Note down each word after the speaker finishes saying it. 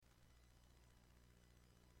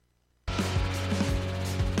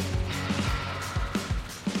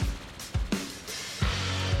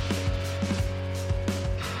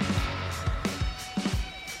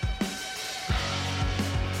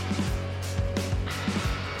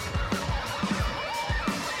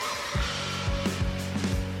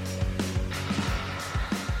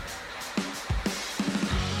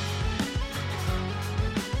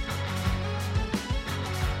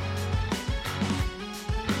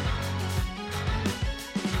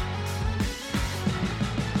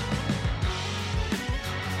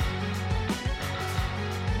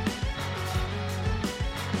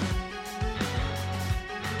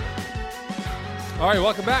All right,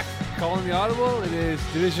 welcome back. Calling the Audible. It is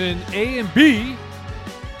Division A and B.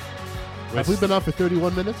 Have we been on for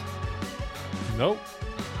 31 minutes? Nope.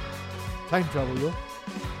 Time travel, yo.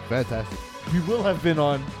 Fantastic. We will have been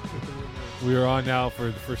on. We are on now for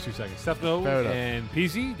the first 2 seconds. Stefano Fair enough. and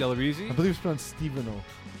Pizzi, Delarizzi. I believe it's pronounced Steveno.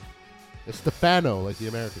 It's Stefano, like the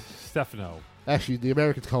Americans. Stefano. Actually, the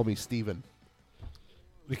Americans call me Steven.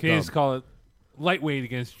 The Canadians Dumb. call it lightweight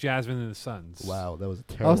against Jasmine and the Suns. Wow, that was a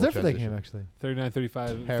terrible I was there for that transition. game, actually.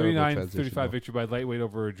 39-35 Terrible 39-35 victory by lightweight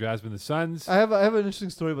over Jasmine and the Suns. I have an interesting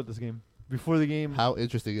story about this game. Before the game, How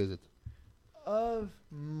interesting is it?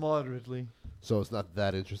 moderately. So it's not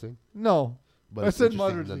that interesting? No. But I it's said interesting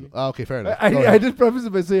moderately. Okay, fair enough. I Go ahead. did preface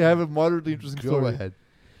it by saying I have a moderately interesting Go story. ahead.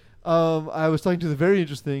 I was talking to the very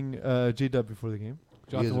interesting J-Dub before the game.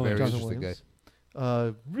 He is a Jonathan very Williams. Jonathan interesting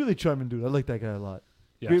Williams. Really charming dude. I like that guy a lot.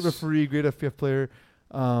 Yes. Great referee, great FPF player.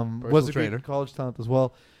 Was a trainer. great college talent as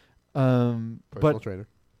well. Personal But trainer.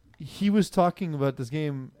 he was talking about this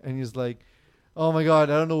game, and he's like, "Oh my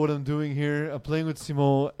God, I don't know what I'm doing here. I'm playing with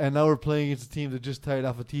Simo, and now we're playing against a team that just tied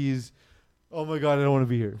off a tease. Oh my God, I don't want to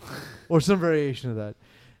be here," or some variation of that.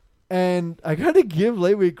 And I gotta give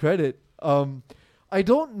Lightweight credit. I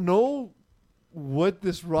don't know what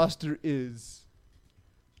this roster is,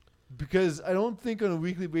 because I don't think on a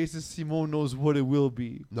weekly basis Simo knows what it will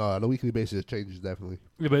be. No, on a weekly basis, it changes definitely.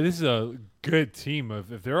 Yeah, but this is a good team.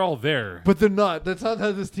 If they're all there. But they're not. That's not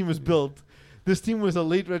how this team was built. This team was a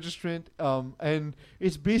late registrant, and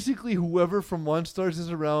it's basically whoever from One Stars is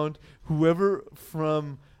around, whoever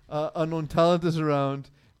from Unknown Talent is around,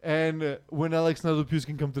 and when Alex Nadopoulos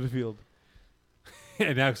can come to the field.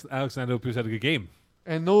 And Alex Nadopoulos had a good game.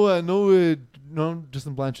 And no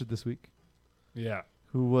Justin Blanchard this week, Yeah.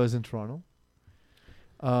 who was in Toronto.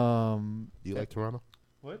 Do you like Toronto?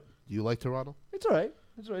 What? Do you like Toronto? It's all right.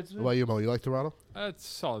 It's all right. What about you, Mo? You like Toronto? It's a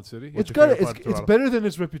solid city. What's It's your got favorite part of it's Toronto? better than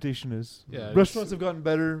its reputation is. Yeah, Restaurants have gotten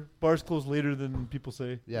better. Bars close later than people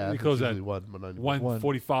say. Yeah, They it's close usually at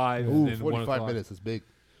 1:45 Ooh, and then 45 1 o'clock. minutes is big.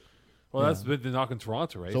 Well, Yeah. that's been the knock in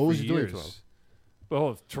Toronto, right? So what was for you doing in years. Toronto?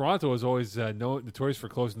 Well, Toronto is always notorious for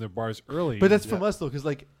closing their bars early. But that's Yeah. from us though, because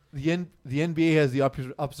like the NBA has the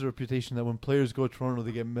opposite reputation that when players go to Toronto,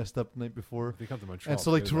 they get messed up the night before. they come to Montreal. And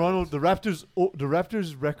so like play Toronto, that. the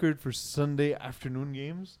Raptors' record for Sunday afternoon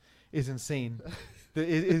games is insane.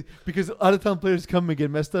 Because out of town players come and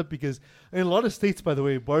get messed up because in a lot of states, by the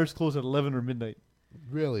way, bars close at 11 or midnight.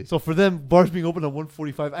 Really? So for them, bars being open at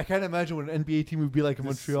 1:45, I can't imagine what an NBA team would be like in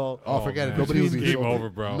This- Montreal. Oh, forget man. it. Nobody would be Game sober. over,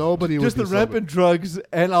 bro. Nobody Just would the be rampant drugs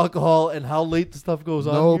and alcohol and how late the stuff goes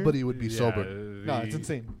on. Nobody would be Yeah, sober. No, it's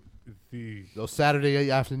insane. Those Saturday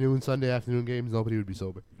afternoon, Sunday afternoon games, nobody would be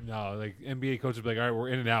sober. No, like NBA coaches would be like, all right, we're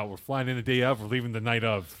in and out. We're flying in the day of. We're leaving the night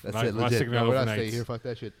of. That's Not- it, not legit. sticking No, around we're not overnight. staying here. Fuck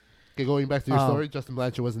that shit. Okay, going back to your story, Justin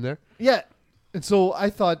Blanchard wasn't there. Yeah. And so I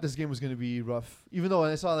thought this game was going to be rough. Even though when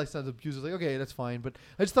I saw Alexander Hughes, I was like, okay, that's fine. But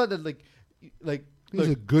I just thought that, like He's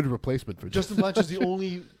a good replacement for Justin Blanchard's the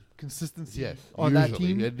only consistency Yes, on that usually,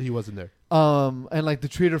 team. and he wasn't there. And like the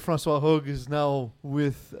trader Francois Hug is now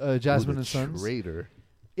with Jasmine Ooh, and Sons. Traitor.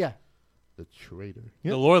 Yeah. The traitor.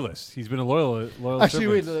 Yep. The loyalist. He's been a loyal Actually,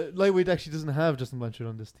 wait, servant. Lightweight actually doesn't have Justin Blanchard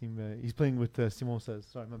on this team. He's playing with Simon Says.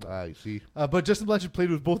 Sorry, my bad. You see. But Justin Blanchard played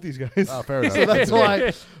with both these guys. Oh, fair enough. So that's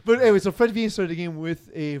why. But anyway, so Fred Vian started the game with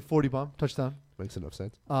a 40 bomb touchdown. Makes enough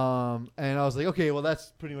sense. And I was like, okay, well,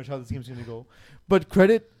 that's pretty much how this game's going to go. But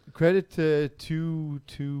credit to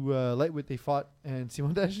Lightweight, they fought, and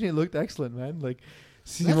Simon actually looked excellent, man. Like,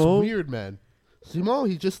 That's Simon, weird, man. Simon,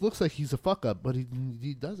 he just looks like he's a fuck up, but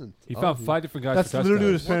he doesn't. He found Oh, 5 different guys that's for literally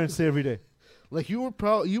what touchdowns. his parents say every day. Like you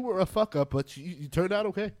were a fuck up, but you turned out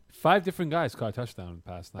okay. 5 different guys caught a touchdown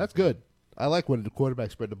past night. That's good. I like when the quarterback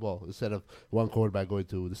spread the ball instead of one quarterback going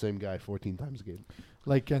to the same guy 14 times a game.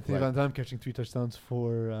 Like Anthony Right. Van Damme catching 3 touchdowns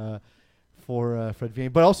for Fred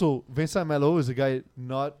Vian. But also, Vincent Malo is a guy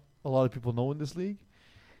not a lot of people know in this league,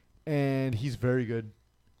 and he's very good.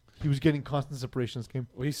 He was getting constant separation this game.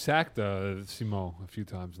 Well, he sacked Simon a few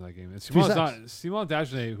times in that game. And Three Simon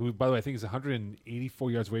Dagenet, who, by the way, I think is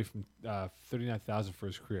 184 yards away from 39,000 for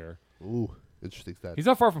his career. Ooh, interesting stat. He's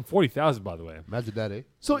not far from 40,000, by the way. Imagine that, eh?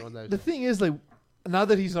 So You know, that- the thing is, like, now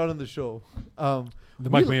that he's not on the show, The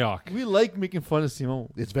Mike we, Mayock. we like making fun of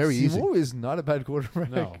Simon. It's very easy. Simon is not a bad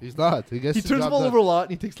quarterback. No. He's not. He gets He the turns the job ball done. over a lot,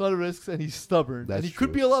 and he takes a lot of risks, and he's stubborn. That's and he could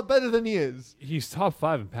true. be a lot better than he is. He's top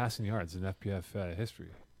 5 in passing yards in FPF history.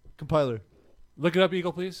 Compiler. Look it up,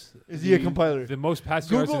 Eagle, please. Is he a compiler? The most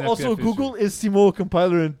passing yards in Google FPF also history. Google is Simon a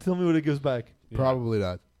compiler and tell me what it gives back. Yeah. Probably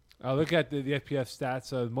not. Look at the FPF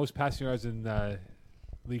stats. Most passing yards in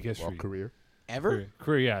league history. Well, career. Ever?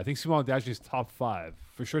 Career, yeah. I think Simon Dagenet is top 5.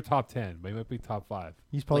 For sure top 10, but he might be top 5.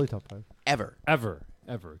 He's probably top 5. ever.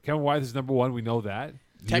 Ever. Kevin Wyeth is number one. We know that.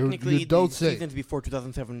 Technically, you don't the say. seasons before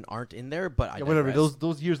 2007 aren't in there, but I whatever. digress.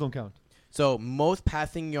 Those years don't count. So most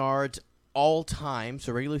passing yards all time,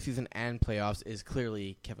 so regular season and playoffs, is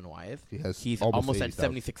clearly Kevin Wyeth. He's almost at 80,000.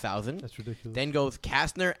 76,000. That's ridiculous. Then goes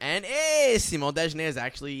Kastner, and Simon Degenet is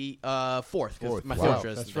actually fourth. 'Cause Fourth. my Wow.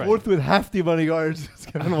 fortress. That's right. Fourth with half the amount of yards. It's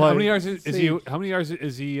Kevin How Wyeth. many yards is he? Insane. How many yards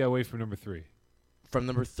is he away from number 3? From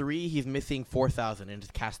number 3, he's missing 4,000, and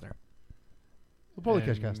it's Kastner. We'll probably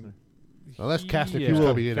catch And- Kastner. Unless Kastner Yeah. keeps He will.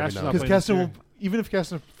 coming in every Kastner's now not and Because playing then. this Kastner year. won't, even if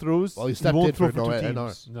Kastner throws, Well, he he stepped won't in throw for for two NR.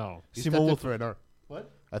 teams. No. He Simon stepped in will for NR.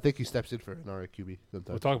 What? I think he steps in for NR at QB We'll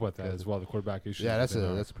sometimes. talk about that as well. The quarterback issue. Yeah,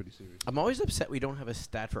 that's pretty serious. I'm always upset we don't have a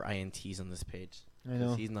stat for INTs on this page. I know.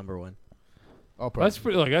 'Cause he's number 1. Oh, That's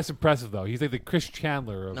pretty. Like that's impressive though. He's like the Chris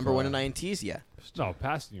Chandler of Number 1 in INTs, yeah. No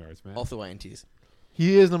passing yards, man. Also INTs.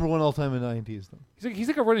 He is number 1 all time in INTs though. He's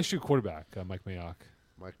like a run and shoot quarterback, Mike Mayock.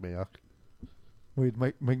 Mike Mayock. Wait,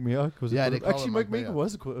 Mike Mayock was Yeah, a they quarterback. call Actually him Mike Mike Mayock Mayock.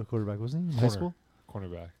 was a quarterback, wasn't he? In high Corner. school.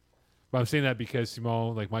 Cornerback. But I'm saying that because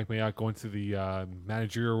Simone, like Mike Mayock, going to the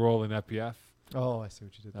managerial role in FPF. Oh, I see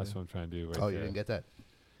what you did. That's there. what I'm trying to do. Right Oh, you there. didn't get that.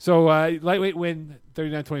 So lightweight win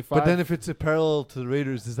 39-25. But then if it's a parallel to the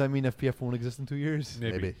Raiders, does that mean FPF won't exist in 2 years?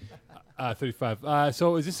 Maybe. 35.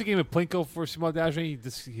 So is this a game of Plinko for Simone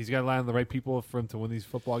Dagenet? He's got to line on the right people for him to win these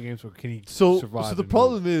football games, or can he survive? So the and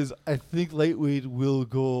problem is, I think lightweight will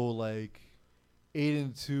go like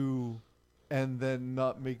 8-2, and then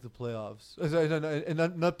not make the playoffs. Sorry, no,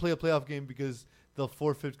 and not play a playoff game because they'll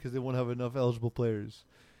forfeit because they won't have enough eligible players.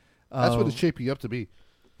 That's what it's shaping up to be.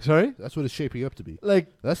 Sorry, That's what it's shaping up to be.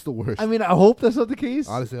 like That's the worst. I mean, I hope that's not the case.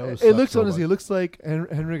 Honestly, that would it suck looks so honestly, much. it looks like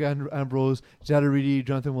Henrik Ambrose, Jadaridi,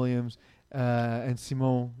 Jonathan Williams, and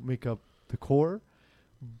Simon make up the core,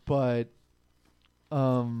 but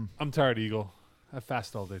I'm tired, Eagle. I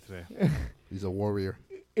fast all day today. He's a warrior.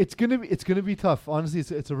 it's gonna be tough. Honestly,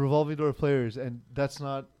 it's a revolving door of players, and that's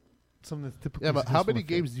not something that's typical. Yeah, but how many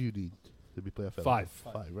games do you need to be playoff eligible? 5.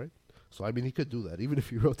 5, right? So I mean, he could do that. Even if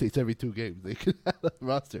he rotates every 2 games, they could have a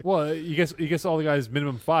roster. Well, you guess all the guys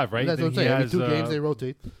minimum 5, right? That's Then what I'm he saying. Every has, 2 games they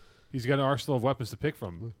rotate. He's got an arsenal of weapons to pick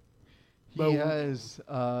from. He has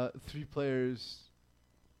 3 players,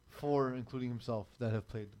 4 including himself, that have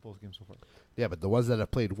played both games so far. Yeah, but the ones that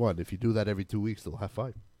have played 1, if you do that every 2 weeks, they'll have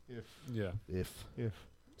 5. Yeah. If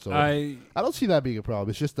so, I don't see that being a problem.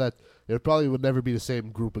 It's just that it probably would never be the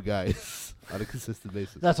same group of guys on a consistent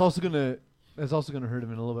basis. That's also gonna hurt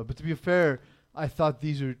him in a little bit. But to be fair, I thought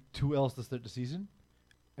these are 2 L's to start the season,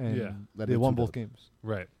 and Yeah. That they is won 2 both Ls. games.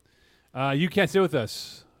 right. You can't stay with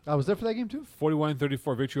us. I was there for that game too.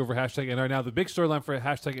 41-34 victory over #NR. Now, the big storyline for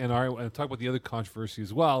 #NR, and talk about the other controversy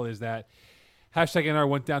as well, is that #NR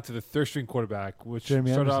went down to the third string quarterback, which Jeremy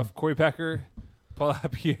started Anderson. off Corey Packer, Paul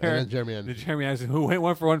Lapierre, And then Jeremy and Anderson. Jeremy Anderson, who went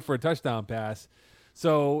 1 for 1 for a touchdown pass.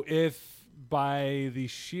 So if by the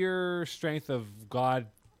sheer strength of God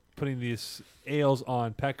putting these ails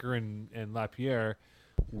on Pecker and Lapierre,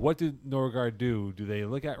 what did Norgard do? Do they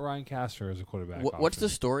look at Ryan Castner as a quarterback? What's option? the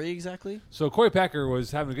story exactly? So Corey Packer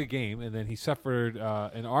was having a good game, and then he suffered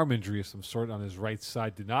an arm injury of some sort on his right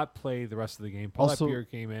side. Did not play the rest of the game. Paul Also, Lapierre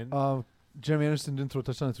came in. Jeremy Anderson didn't throw a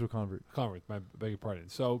touchdown, through a convert. Convert, my beg your pardon.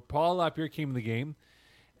 So Paul Lapierre came in the game,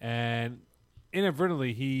 and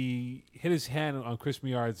inadvertently he hit his hand on Chris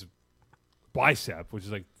Miard's bicep, which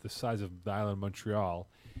is like the size of the island of Montreal,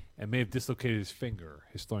 and may have dislocated his finger,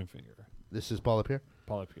 his throwing finger. This is Paul Lapierre.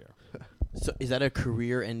 Paul Lapierre. So is that a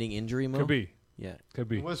career-ending injury, Mo? Could be. Yeah. Could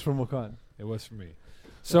be. It was from Wakan. It was for me.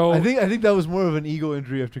 So I think that was more of an ego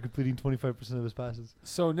injury after completing 25% of his passes.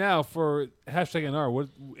 So now for #NR, what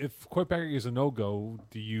if Corey Packer is a no-go?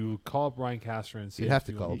 Do you call up Ryan Castner and say You have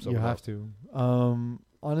to if call him. You someone have else. to.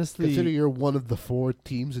 Honestly, Consider you're one of the 4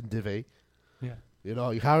 teams in Div A. yeah. You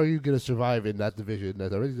know, how are you going to survive in that division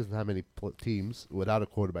that already doesn't have many teams without a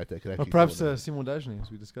quarterback that can actually? Or perhaps go in Simon Dagenet,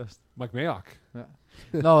 as we discussed. Mike Mayock?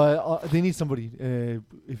 No, they need somebody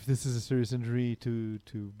if this is a serious injury to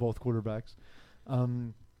both quarterbacks.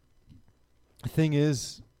 The thing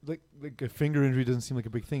is, like a finger injury doesn't seem like a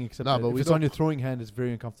big thing, except No, that but if we it's on don't- your throwing hand, it's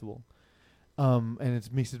very uncomfortable. And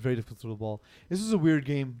it makes it very difficult to throw the ball. This is a weird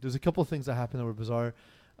game. There's a couple of things that happened that were bizarre.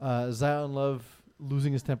 Zion Love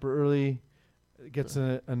losing his temper early, gets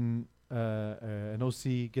an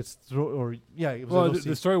OC, gets it was Well, an the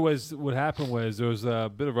OC. story was what happened was there was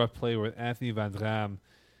a bit of rough play where Anthony Van Dram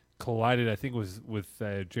collided, I think it was with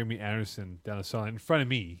Jeremy Anderson down the sideline in front of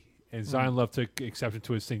me, and Zion Love took exception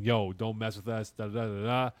to it, saying, "Yo, don't mess with us." Da da da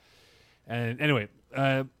da. And anyway,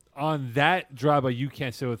 on that drive by You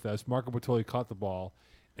Can't Sit With Us, Marco Bertoli caught the ball,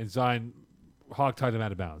 and Zion hog-tied him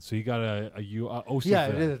out of bounds. So he got a OC. Yeah,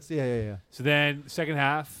 for it that. is. Yeah. So then second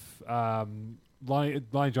half,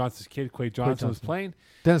 Lonnie Johnson's kid, Quade Johnson, was playing.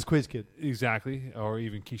 Dennis Quaid's kid. Exactly. Or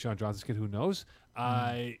even Keyshawn Johnson's kid, who knows.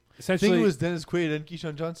 I Essentially, think it was Dennis Quaid and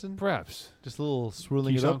Keyshawn Johnson. perhaps. Just a little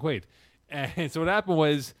swirling it Keyshawn up. Quaid. And so what happened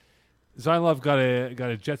was Zion Love got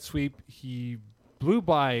a jet sweep. He blew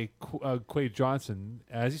by Quade Johnson.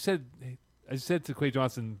 As he said to Quade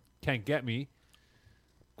Johnson, "Can't get me."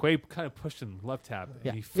 Quade kind of pushed him left tap. Yeah,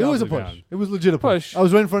 And he it fell was to a the push. ground. It was legit a push. Push. I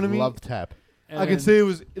was right in front of me. Love tap. I can say it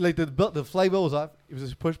was like the flag bell was off. It was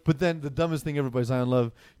a push, but then the dumbest thing ever by Zion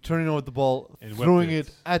Love, turning over the ball, And throwing whipped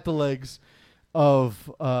it at the legs of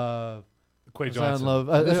Quade Zion Johnson.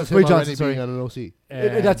 Love. This is Quade him Johnson, already sorry. being on an OC.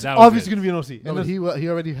 And That's that was obviously it. going to be an OC. No, but he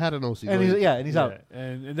already had an OC. and he's out. Yeah,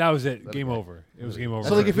 and that was it. That's Game bad. over. It was game over.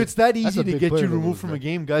 So like if it's that That's easy a to big get player you to removed lose, from a man.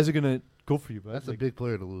 game, guys are going to go for you. Bud. That's Like, a big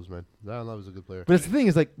player to lose, man. Zion Love is a good player. But it's the thing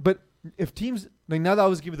is like, but if teams like now that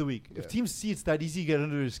was game of the week, if Yeah. teams see it's that easy to get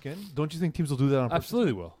under their skin, don't you think teams will do that on purpose?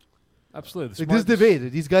 absolutely will. Absolutely. The Like this smart-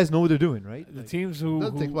 debate, these guys know what they're doing, right? The Like, teams who,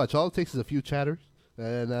 Doesn't take who much. All it takes is a few chatters,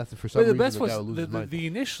 and after for some but the reason best the guy was will lose his mind. the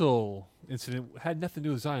initial incident had nothing to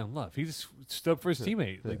do with Zion Love. He just stood up for his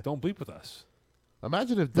teammate. Like, don't bleep with us.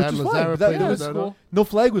 Imagine if Which Dan is fine, Lazara but that- played yeah, with that's NR. cool. no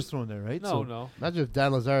flag was thrown there, right? No, So no. Imagine if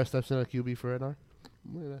Dan Lazara steps in at QB for NR.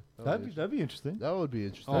 Yeah, that'd be interesting. that would be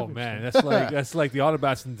interesting. Oh man, that's like the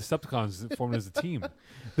Autobots and Decepticons forming as a team.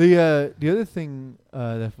 The other thing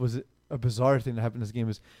that was a bizarre thing that happened in this game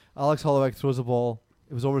is Alex Holloway throws a ball.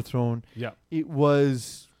 It was overthrown. Yeah. It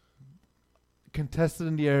was contested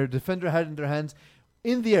in the air. Defender had it in their hands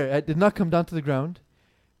in the air. It did not come down to the ground.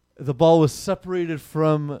 The ball was separated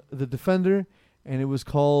from the defender, and it was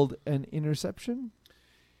called an interception.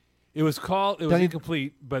 It was called. It was Danny-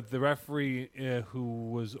 incomplete, but the referee who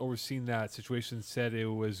was overseeing that situation said it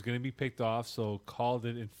was going to be picked off, so called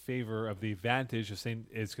it in favor of the advantage of saying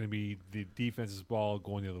it's going to be the defense's ball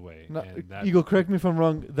going the other way. No, And that- Eagle, correct me if I'm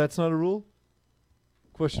wrong. That's not a rule?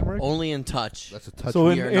 Question mark? Only in touch. That's a touch. So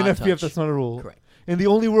in We are not FPF, touch. that's not a rule. Correct. In the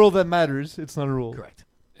only world that matters, it's not a rule. Correct.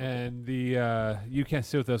 And the You Can't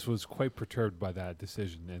Sit With Us was quite perturbed by that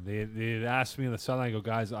decision. And they had asked me on the sideline, I go,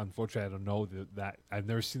 guys, unfortunately, I don't know that I've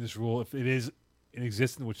never seen this rule. If it is in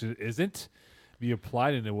existence, which it isn't, be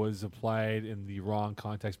applied, and it was applied in the wrong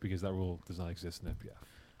context because that rule does not exist in FPF.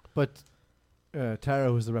 But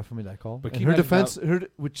Tara was the ref who made that call. But And can you her imagine defense,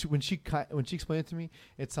 when she explained it to me,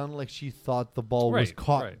 it sounded like she thought the ball was Right,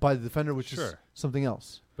 caught right. by the defender, which is Sure. something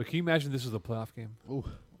else. But can you imagine this was a playoff game? Ooh.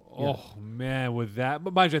 Oh, man, with that.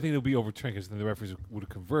 But mind you, I think it'll be overturned because then the referees would have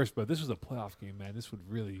conversed. But this was a playoff game, man. This would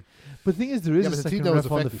really. But the thing is, there is Yeah, a but the team second that was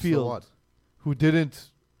ref on the affected still field won. who didn't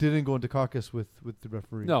go into caucus with the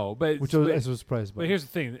referee. No, but. which I but, was surprised by. but here's the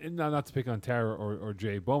thing. And not to pick on Tara or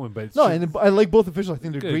Jay Bowman, but. It's No, just- and I like both officials. I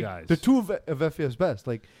think they're Good great. guys. They're two of FPF's best.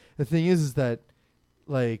 Like the thing is that,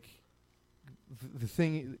 like, the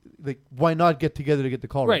thing, like, why not get together to get the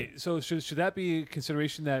call Right. So should that be a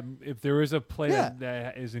consideration that if there is a player Yeah.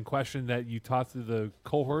 that is in question that you talk to the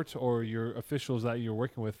cohort or your officials that you're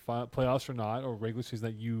working with, playoffs or not, or regular season,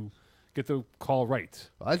 that you get the call right?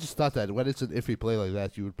 I just thought that when it's an iffy play like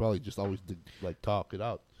that, you would probably just always talk it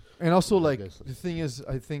out. And also, I like, guess. the thing is,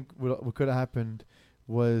 I think what could have happened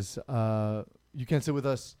was You Can't Sit With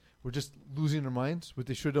Us. We're just losing our minds. What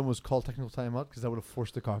they should have done was call technical timeout because that would have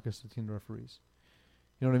forced the caucus between the referees.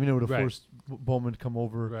 You know what I mean? It would have Right. forced Bowman to come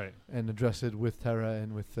over Right. and address it with Tara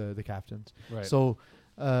and with the captains. Right. So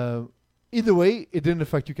either way, it didn't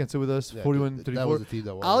affect You Can't Sit With Us. Yeah, 41-34. that was the team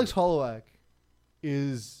that won. Alex Holloway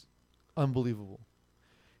is unbelievable.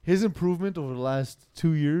 His improvement over the last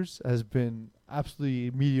 2 years has been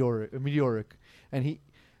absolutely meteoric. And he,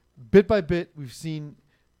 bit by bit, we've seen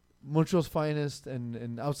Montreal's finest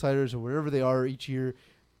and outsiders or wherever they are each year.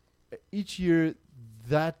 Each year,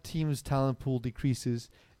 that team's talent pool decreases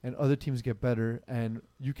and other teams get better. And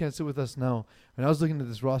You Can't Sit With Us now. When I was looking at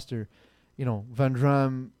this roster, Van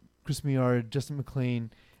Dram, Chris Meillard, Justin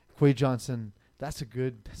McLean, Quay Johnson. That's a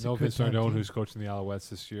good. No a good Vince young Nardone, team. who's coaching the Alouettes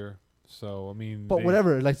this year. So I mean, But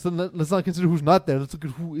whatever. Like, so let's not consider who's not there. Let's look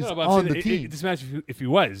at who is No, but I'm on saying the it team. doesn't matter if he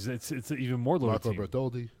was. It's even more loaded Marco team.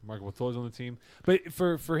 Bertoldi. Marco Bertoldi's on the team. But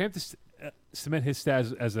for him to cement his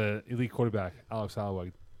status as an elite quarterback, Alex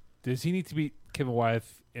Holloway, does he need to beat Kevin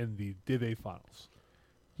Wyeth in the Div A finals?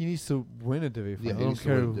 He needs to win a Div A Yeah, final. he I don't needs to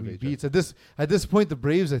care win who a he Div A beats. At this point, the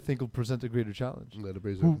Braves, I think, will present a greater challenge. Yeah, the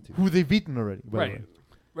Braves are the team. Who they've beaten already. by the way.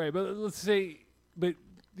 Right. But let's say, but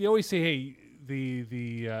they always say, hey,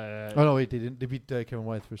 the Oh no, wait, they didn't. They beat Kevin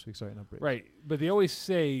Wyeth first week. Sorry, not Braves. right. But they always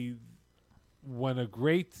say when a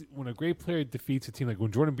great player defeats a team, like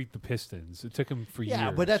when Jordan beat the Pistons, it took him for years.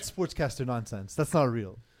 Yeah, but that's sportscaster nonsense. That's not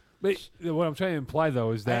real. But what I'm trying to imply,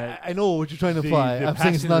 though, is that I know what you're trying to imply. the I'm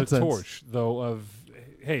saying it's passing of nonsense. the torch, though, of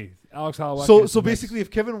hey, Alex Holloway. So basically,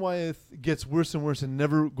 if Kevin Wyeth gets worse and worse and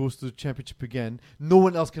never goes to the championship again, no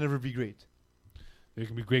one else can ever be great. there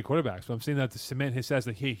can be great quarterbacks. But I'm saying that to cement his stats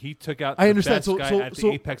that he took out I the understand. best So- guy so- at the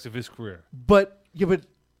so- apex of his career. But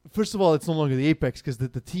first of all, it's no longer the apex because the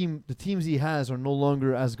teams he has are no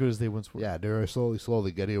longer as good as they once were. Yeah, they're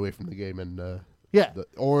slowly getting away from the game, and Yeah.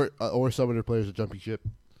 or some of their players are jumping ship.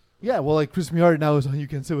 Yeah. Well, like Chris Miard now is on You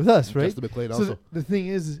Can Sit With Us, right? Justin McLean So also. the thing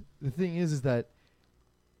is that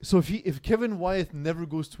so if Kevin Wyeth never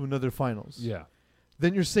goes to another finals, Yeah.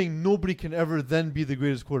 then you're saying nobody can ever then be the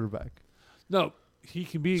greatest quarterback. No, he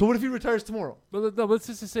can be. So what if he retires tomorrow? But no, let's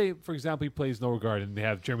just say, for example, he plays no regard and they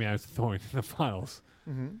have Jeremy Anderson throwing in the finals.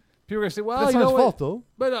 Mm-hmm. People are going to say, well, That's you not know his what? fault, though.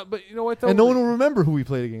 But you know what, though? And no one will remember who he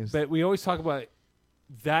played against. But we always talk about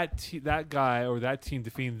that guy or that team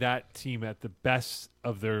defeating that team at the best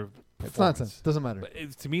of their It's performance. nonsense. Doesn't matter.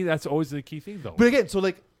 But to me, that's always the key thing, though. But again, so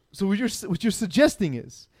what you're suggesting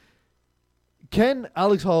is, can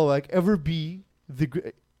Alex Holloway ever be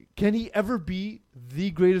can he ever be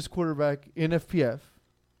the greatest quarterback in FPF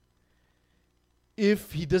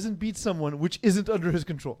if he doesn't beat someone which isn't under his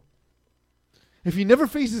control? If he never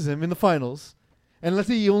faces him in the finals, and let's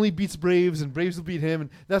say he only beats Braves and Braves will beat him, and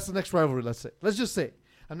that's the next rivalry, let's say. Let's just say.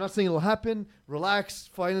 I'm not saying it'll happen. Relax,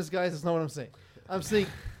 finance guys. That's not what I'm saying. I'm saying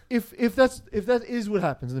if that is what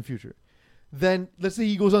happens in the future, then let's say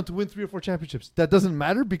he goes on to win 3 or 4 championships. That doesn't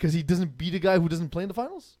matter because he doesn't beat a guy who doesn't play in the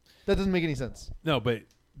finals? That doesn't make any sense. No, but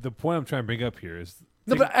the point I'm trying to bring up here is...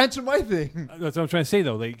 No, but answer my thing. That's what I'm trying to say,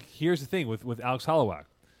 though. Like, here's the thing with Alex Holloway.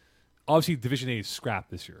 Obviously, Division A is scrapped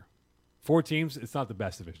this year. 4 teams, it's not the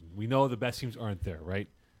best division. We know the best teams aren't there, right?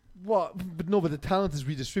 Well, but the talent is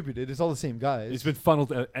redistributed. It's all the same guys. It's been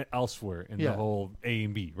funneled elsewhere in Yeah. the whole A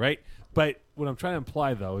and B, right? But what I'm trying to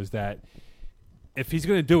imply, though, is that if he's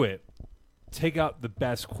going to do it, take out the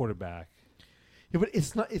best quarterback. Yeah, but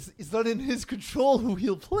it's not in his control who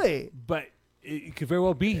he'll play. But it could very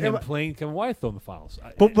well be him but- playing Kevin Wyeth, though, in the finals.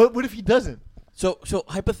 But what if he doesn't? So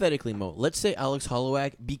hypothetically, Mo, let's say Alex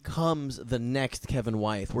Holloway becomes the next Kevin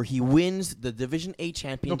Wyeth, where he wins the Division A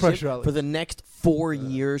championship pressure, Alex. for the next 4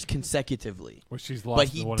 years consecutively. Which he's lost But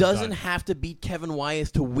in the he one and doesn't done. have to beat Kevin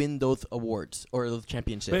Wyeth to win those awards or those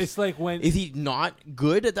championships. But it's like when... Is he not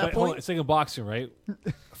good at that but hold on, point? it's like in boxing, right?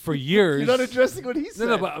 For years... You're not addressing what he said.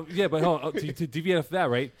 No, but but hold on. To deviate off that,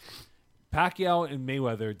 right? Pacquiao and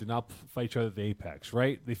Mayweather did not fight each other at the apex,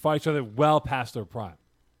 right? They fought each other well past their prime.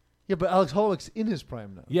 Yeah, but Alex Holloway's in his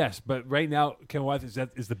prime now. Yes, but right now, Kevin Wyeth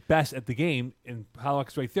is the best at the game, and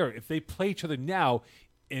Holloway's right there. If they play each other now,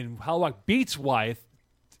 and Holloway beats Wyeth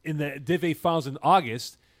in the Div A finals in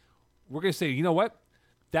August, we're going to say, you know what?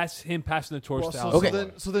 That's him passing the torch Well, to so, Alex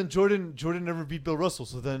so Holloway. then Jordan never beat Bill Russell.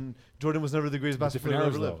 So then Jordan was never the greatest basketball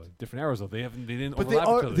Different player eras, ever lived. though. Different eras, though. They didn't But they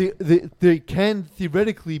overlap each are other. they can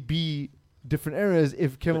theoretically be different eras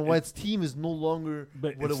if Kevin But White's team is no longer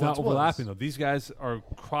But what it's it not once overlapping, was. though. These guys are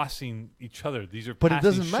crossing each other. These are But it passing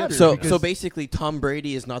doesn't ships. matter. So because- basically, Tom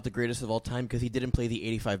Brady is not the greatest of all time because he didn't play the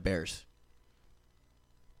 '85 Bears.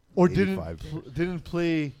 Or 85. didn't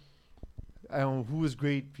play. I don't know who was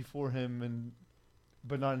great before him,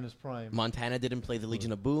 but not in his prime. Montana didn't play the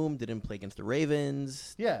Legion of Boom. Didn't play against the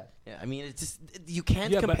Ravens. Yeah, Yeah, I mean, it's just you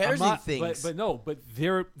can't Yeah, but compare I'm these not- things. But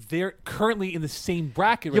they're currently in the same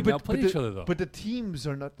bracket right now, playing each other though. But the teams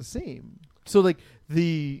are not the same. So like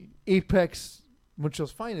the Apex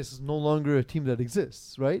Montreal's Finest is no longer a team that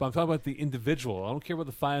exists, right? But I'm talking about the individual. I don't care about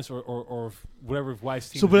the finals or whatever Wyeth's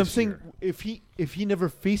team. So, but I'm this saying year. if he never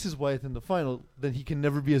faces Wyeth in the final, then he can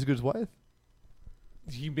never be as good as Wyeth.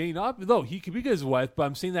 He may not. No, he could be good as Wyeth. But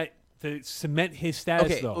I'm saying that to cement his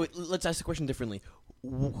status, Okay, though. wait, let's ask the question differently.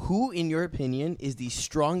 Who, in your opinion, is the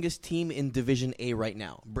strongest team in Division A right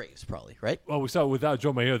now? Braves, probably, right? Well, we saw without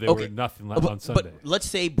Joe Mayo, they Okay. were nothing But- on Sunday. But let's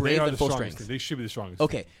say They Braves are at the full strongest. strength. They should be the strongest.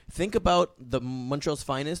 Okay, think about the Montreal's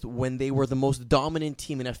Finest when they were the most dominant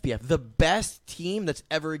team in FPF. The best team that's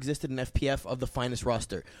ever existed in FPF of the finest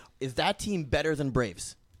roster. Is that team better than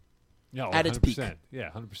Braves? Yeah, at its peak. 100%. Yeah,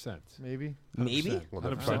 100%. Maybe. Maybe?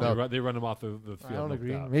 100%. 100%. They run them off the field. I don't no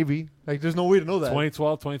agree. doubt. Maybe. Like, there's no way to know that.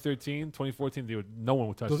 2012, 2013, 2014, no one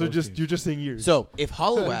would touch Those are just teams. you're just saying years. So, if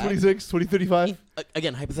Holloway... 26, 2035.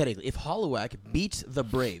 Again, hypothetically, if Holloway beats the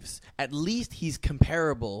Braves, at least he's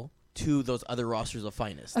comparable to those other rosters of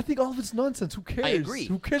finest. I think all of it's nonsense. Who cares? I agree.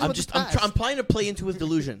 Who cares I'm about just the past? I'm trying to play into his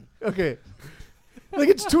delusion. Okay. Like,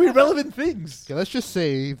 it's two irrelevant things. Okay, let's just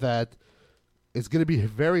say that it's going to be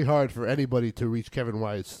very hard for anybody to reach Kevin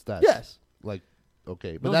Wyeth's stats. Yes. Like,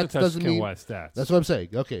 Okay, but No that one touched doesn't Ken mean. Wyatt's stats. That's what I'm saying.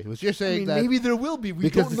 Okay, but you're I saying mean, that maybe there will be. We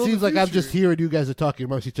because don't it know seems the like I'm just future. hearing you guys are talking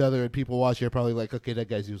amongst each other, and people watching are probably like, okay, that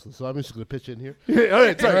guy's useless. So I'm just going to pitch in here. All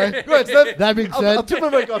right, sorry. Go ahead, Steph. That being I'll said, turn my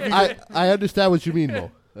mic off. I understand what you mean,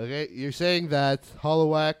 Mo. Okay, you're saying that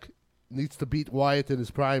Holloway needs to beat Wyatt in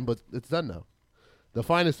his prime, but it's done now. The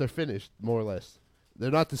finest are finished, more or less.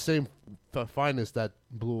 They're not the same finest that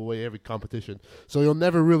blew away every competition. So you'll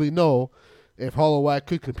never really know if Holloway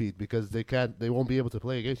could compete because they won't be able to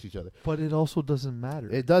play against each other. But it also doesn't matter.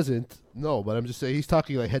 It doesn't, no, but I'm just saying he's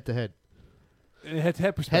talking like head to head. In a head-to-head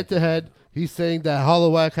Head perspective. to head, he's saying that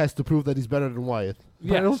Holloway has to prove that he's better than Wyatt.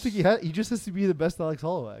 But I don't think he just has to be the best Alex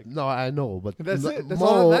Holloway. No, I know, but That's it. That's Mo,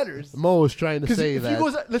 all that matters. Mo is trying to Because say if that. he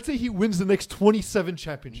goes, let's say he wins the next 27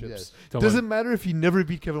 championships. Yes. Doesn't matter if he never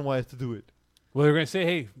beat Kevin Wyatt to do it. Well, they're going to say,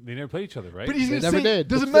 hey, they never played each other, right? But he's They going to never say, did.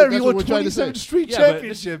 doesn't That's matter if he what won we're trying to 27 say. straight yeah,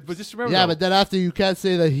 championships. but just remember, Yeah, though, but then after you can't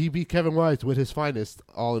say that he beat Kevin Wyatt with his finest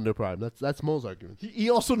all in their prime. That's Mo's argument. He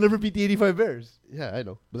also never beat the 85 Bears. Yeah, I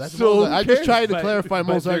know. But that's So Mo's, who I'm just cares? trying to but- clarify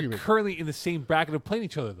but Mo's they're argument. currently in the same bracket of playing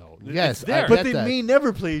each other, though. Yes, It's I there. get But they that. may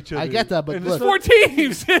never play each other. I get that, but And look. it's Four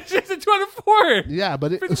teams. It's just a 2 out of 4. Yeah,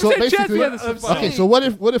 but 50% so chance basically, we have this I'm final. okay. So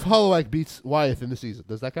what if Holloway beats Wyatt in the season?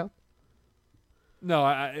 Does that count? No,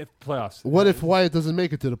 playoffs. What if Wyatt doesn't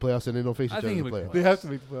make it to the playoffs and they don't face each I other think in he the would playoffs? They have to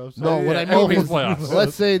make the playoffs. No, Yeah, what I everyone mean makes is, playoffs.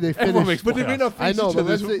 let's say they Everyone finish. makes But they may not face I know, each but other.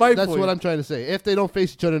 let's That's say, my that's point. what I'm trying to say. If they don't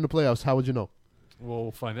face each other in the playoffs, how would you know?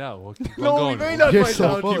 We'll find out. We'll keep on No, we going. may not You're find so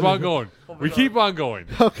out. full. Keep on going. We keep on going.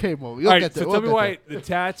 Okay, Mo. You'll All right, get so there. tell We'll me get why the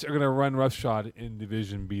Tats are going to run roughshod in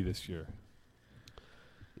Division B this year. there.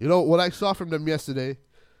 You know what I saw from them yesterday.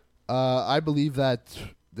 I believe that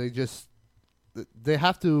they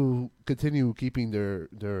have to continue keeping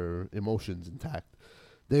their emotions intact.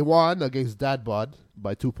 They won against Dadbod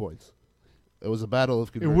by 2 points. It was a battle of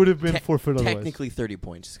It conversion. would have been Te- forfeit otherwise. Technically 30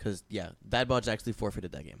 points because, That Bodge actually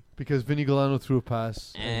forfeited that game. Because Vinny Galano threw a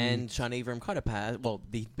pass. And Sean Avram caught a pass. Well,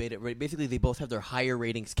 basically they both have their higher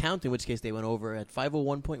ratings count, in which case they went over at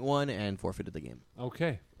 501.1 and forfeited the game.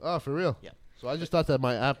 Okay. Oh, for real? Yeah. So I just thought that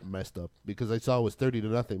my app messed up because I saw it was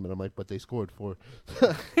 30-0, but I'm like, but they scored 4.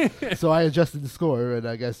 So I adjusted the score, and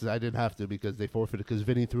I guess I didn't have to because they forfeited because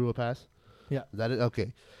Vinny threw a pass. Yeah. Is that it?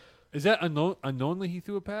 Okay. Is that unknowingly he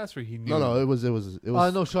threw a pass or he knew? No, it was.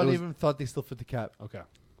 No, Sean it was, even thought they still fit the cap. Okay.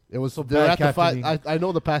 It was. So They're bad at the 5. captaining. I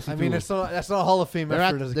know the passing. I mean, that's not a Hall of Fame They're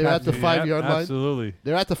effort at- as a they're at the captain. 5-yard line. Absolutely.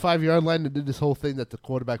 They're at the 5-yard line and did this whole thing that the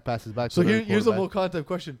quarterback passes back. So to the here's a more quarterback. content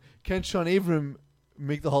question: can Sean Avram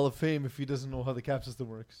make the Hall of Fame if he doesn't know how the cap system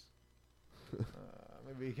works?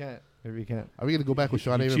 Maybe he can't. Maybe he can't. Are we gonna go back with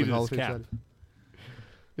Sean He Avram in cheated Hall his of Fame? cap. Son?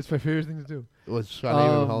 It's my favorite thing to do. Was Sean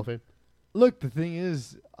Avram in Hall of Fame? Look, the thing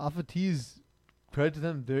is, Alpha T's, credit to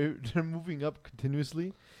them, they're moving up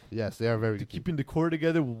continuously Yes, they are very to good. keeping the core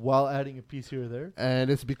together while adding a piece here or there. And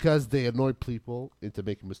it's because they annoy people into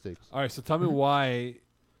making mistakes. All right, so tell me why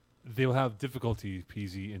they'll have difficulty,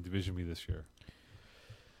 PZ, in Division B this year.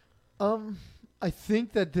 I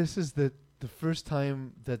think that this is the first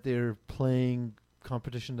time that they're playing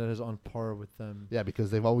competition that is on par with them. Yeah, because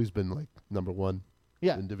they've always been like number 1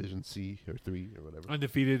 Yeah. in Division C or 3 or whatever.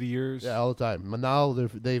 Undefeated years. Yeah, all the time. But now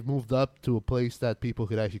they've moved up to a place that people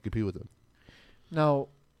could actually compete with them. Now,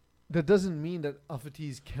 that doesn't mean that Alpha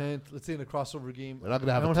T's can't, let's say in a crossover game. They're not going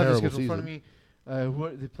to I have a don't have the terrible schedule in front of season. me. Who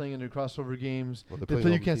are they playing in their crossover games? Well, they're They playing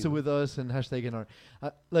play You all the Can't Sit season. With Us and #NR.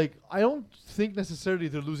 I don't think necessarily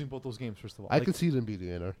they're losing both those games, first of all. I could see them beating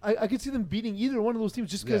NR. I could see them beating either one of those teams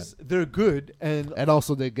just Yeah. because they're good. And And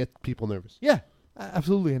also they get people nervous. yeah,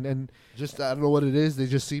 absolutely. And Just, I don't know what it is. They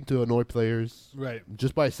just seem to annoy players Right.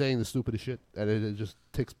 just by saying the stupidest shit. And it just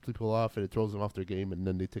ticks people off and it throws them off their game and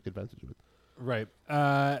then they take advantage of it. Right.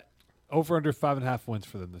 Over under 5.5 wins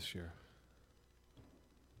for them this year.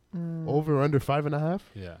 Over or under 5.5?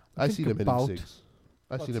 Yeah. I think see them about hitting 6.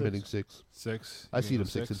 I about see them 6. hitting 6. 6. I see them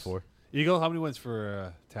 6-4. Eagle, how many wins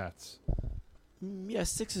for Tats? Yeah,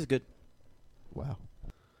 6 is good. Wow.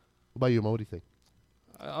 What about you, Mo? What do you think?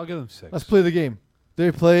 I'll give them 6. let's play the game.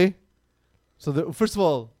 They play. So first of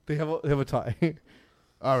all, they have a tie.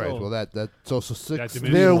 All right. So- Well, so 6. That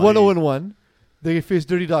diminishes They're my- 1-0-1. They face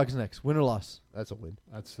Dirty Dogs next. Win or loss? That's a win.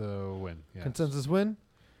 That's a win. Yeah. Consensus win.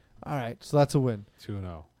 All right, so that's a win.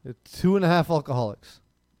 2-0. 2.5 alcoholics.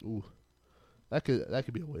 Ooh. That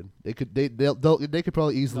could be a win. They could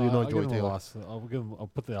probably easily No, annoy I'll give Joey them a Taylor. loss. I'll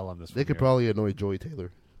put the L on this They one could here. probably annoy Joey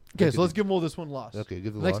Taylor. Okay, They so let's could- give them all this one loss. Okay,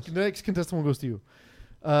 give the Next, loss. the next contestant one goes to you.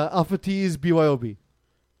 Alpha T's BYOB.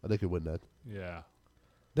 They could win that. Yeah.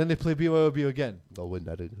 Then they play BYOB again. They'll win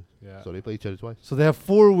that. Yeah. So they play each other twice. So they have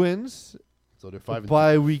 4 wins So they're 5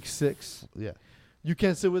 by week 6. Yeah. You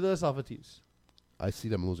Can't Sit With Us, Alpha T's. I see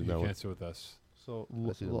them losing You that one. can't sit with us. So,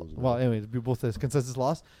 I see them losing. well, anyway, we both has consensus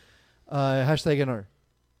loss. Hashtag NR.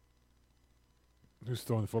 Who's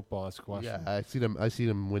throwing the football? That's the question. Yeah, I see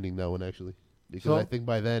them winning that one actually, because So- I think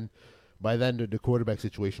by then the quarterback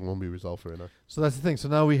situation won't be resolved for NR. So that's the thing. So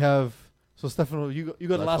now we have. So Stefano, you got the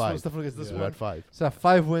That's last one. 5. Stefano gets this We're one. at 5. So have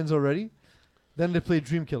 5 wins already. Then they play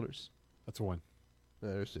Dream Killers, That's a win.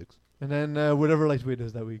 There's 6. and then whatever lightweight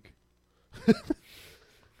is that week.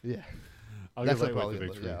 Yeah, I'll that's give like lightweight the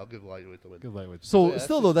victory. Yeah, I'll give lightweight the win. Good lightweight. So Yeah,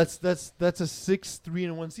 still though, that's a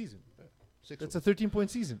 6-3-1 season. 6 That's a 13-point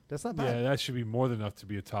season. That's not bad. Yeah, that should be more than enough to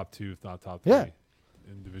be a top 2, if not top 3 Yeah.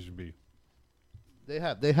 in Division B. They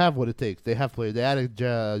have what it takes. They have players. They added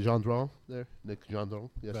Gendron there, Nick Gendron.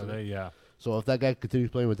 So Yesterday. yeah. So if that guy continues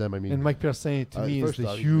playing with them, I mean, And Mike Pierce to me is first the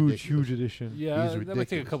off, he's huge ridiculous. addition. Yeah, He's that might take a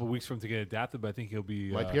ridiculous. couple weeks for him to get adapted, but I think he'll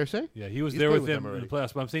be. Mike Pierce. Yeah, he was He's there played with with them them in the already.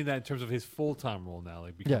 playoffs, but I'm saying that in terms of his full-time role now,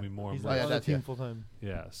 like Yeah, becoming more and he's more. not yeah, on the that's- team yeah. full time.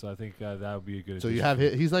 Yeah, so I think that would be a good. So you addition have for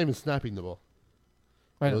him. he's not even snapping the ball.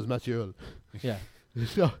 I It know. was Mathieu. Yeah.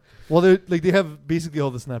 So Well, they have basically all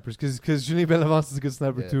the snappers because Julien Bellavance is a good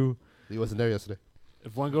snapper Yeah. too. he wasn't there yesterday.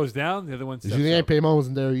 If one goes down, the other one steps Julien up. Payman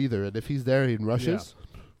wasn't there either, and if he's there in rushes,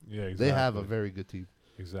 Yeah, exactly. they have a very good team.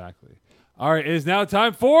 Exactly. All right, it is now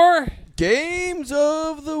time for. Games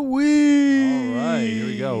of the week. All right, here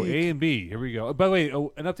we go. A and B. Here we go. By the way, an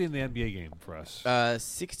update in the NBA game for us.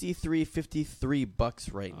 63-53 Bucks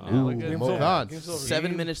right Oh, now. look at Game's that. over. on. Game's over.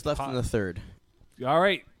 7 Game minutes left in the third. All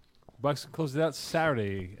right. Bucks closed it out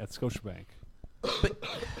Saturday at Scotiabank.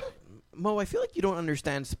 Mo, I feel like you don't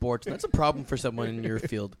understand sports. That's a problem for someone in your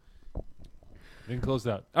field. Didn't close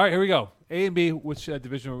it out. All right, here we go. A and B. Which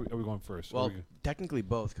division are we going first? Well, Are we- technically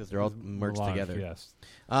both because they're all merged Melange, together. Yes.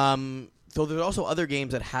 So there's also other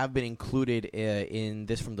games that have been included in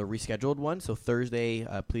this from the rescheduled one. So Thursday,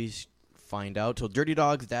 please find out. So Dirty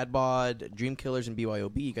Dogs, Dad Bod, Dream Killers, and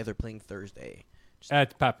BYOB, you guys are playing Thursday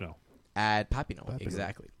At Papineau. at Papineau. Papineau.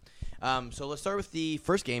 Exactly. So let's start with the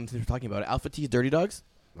first game since we're talking about it. Alpha T's Dirty Dogs,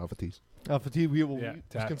 Alpha T's. Alpha T, Yeah, it's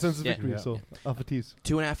taps. consensus Yeah. victory. Yeah. So Alpha T's.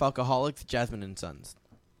 2.5 Alcoholics, Jasmine and Sons.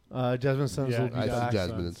 Jasmine Sons Yeah, will be I back. see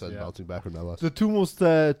Jasmine and Sons, Son yeah. bouncing back from that loss. The two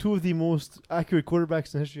of the most accurate quarterbacks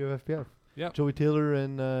in the history of FPF. Yep. Joey Taylor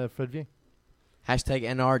and Fred Vien. Hashtag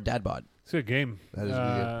NR Dad Bod. It's a good game. That is a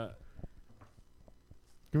good game.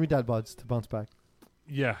 Give me Dad Bods to bounce back.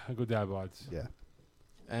 Yeah, I go Dad Bods. Yeah,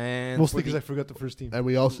 And Mostly for because the- I forgot the first team. and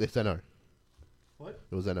we also it's NR. What?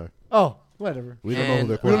 It was NR. Oh, whatever. We don't know who And-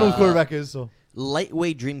 their We don't know who the quarterback. quarterback is, so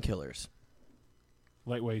Lightweight Dream Killers.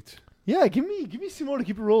 Lightweight. yeah. Give me some more to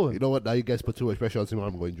keep it rolling. You know what? Now you guys put too much pressure on Simon.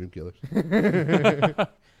 I'm going Dream Killers.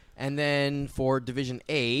 And then for Division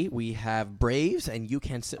A, we have Braves and You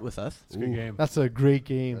Can Sit With Us. It's a good Ooh. game. That's a great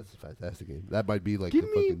game. That's a fantastic game. That might be like Give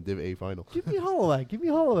the me- fucking Div A final. Give me Holloway. Give me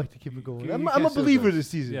Holloway to keep it going. Give I'm, me I'm a Kansas believer City. this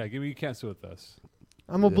season. Yeah, give me. You can't sit with us.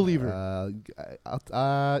 I'm a believer.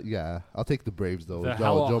 I'll take the Braves though. The If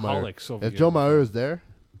Joe Meyer- Hallaholics over If here. Joe Meyer is there,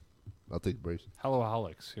 I'll take the Braves.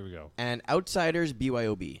 Hallaholics. Here we go. And Outsiders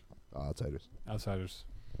BYOB. Outsiders. Outsiders.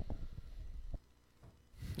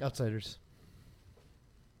 Outsiders.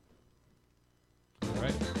 All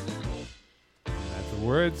right. That's the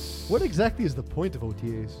words. What exactly is the point of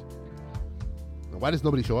OTAs? Now, why does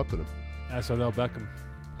nobody show up to them? That's Odell Beckham.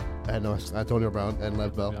 I know Antonio Brown and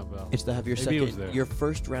Lev Bell. Yeah, Bell. It's to have your Maybe he was there. your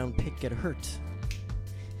first round pick get hurt.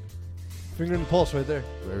 Finger in the pulse right there.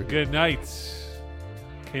 Very good. Good night.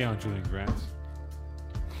 K-On Julian Grant.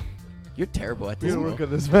 You're terrible at We this. gotta Mo. work on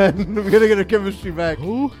this, man. We gotta get our chemistry back.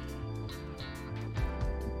 Who?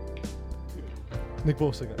 Nick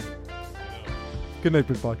Bosa guy. Good night,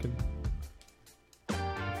 Britt Balkin.